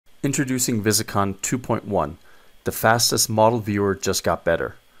Introducing Visicon 2.1, the fastest model viewer just got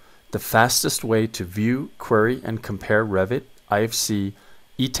better. The fastest way to view, query, and compare Revit, IFC,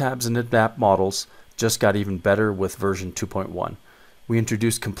 ETABS, and ETABS models just got even better with version 2.1. We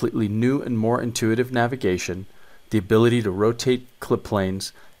introduced completely new and more intuitive navigation, the ability to rotate clip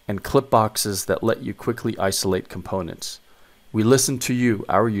planes, and clip boxes that let you quickly isolate components. We listened to you,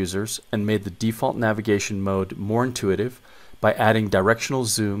 our users, and made the default navigation mode more intuitive by adding directional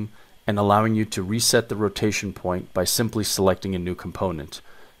zoom and allowing you to reset the rotation point by simply selecting a new component.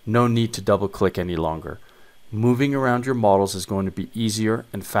 No need to double-click any longer. Moving around your models is going to be easier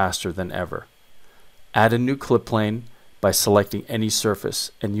and faster than ever. Add a new clip plane by selecting any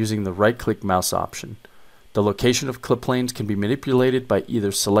surface and using the right-click mouse option. The location of clip planes can be manipulated by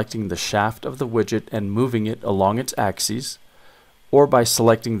either selecting the shaft of the widget and moving it along its axes, or by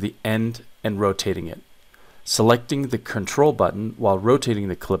selecting the end and rotating it. Selecting the Control button while rotating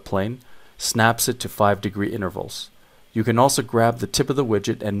the clip plane snaps it to 5-degree intervals. You can also grab the tip of the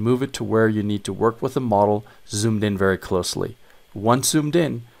widget and move it to where you need to work with the model zoomed in very closely. Once zoomed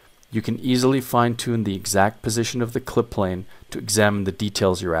in, you can easily fine-tune the exact position of the clip plane to examine the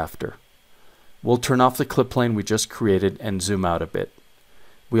details you're after. We'll turn off the clip plane we just created and zoom out a bit.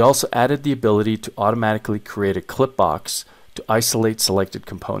 We also added the ability to automatically create a clip box to isolate selected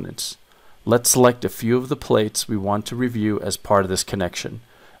components. Let's select a few of the plates we want to review as part of this connection,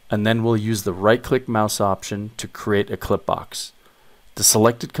 and then we'll use the right-click mouse option to create a clip box. The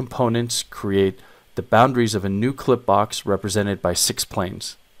selected components create the boundaries of a new clip box represented by 6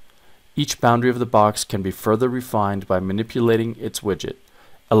 planes. Each boundary of the box can be further refined by manipulating its widget,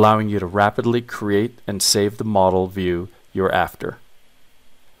 allowing you to rapidly create and save the model view you're after.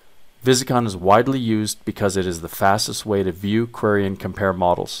 Visicon is widely used because it is the fastest way to view, query, and compare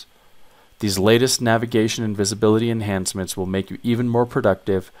models. These latest navigation and visibility enhancements will make you even more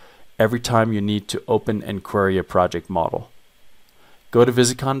productive every time you need to open and query a project model. Go to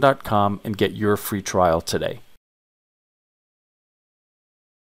visicon.com and get your free trial today.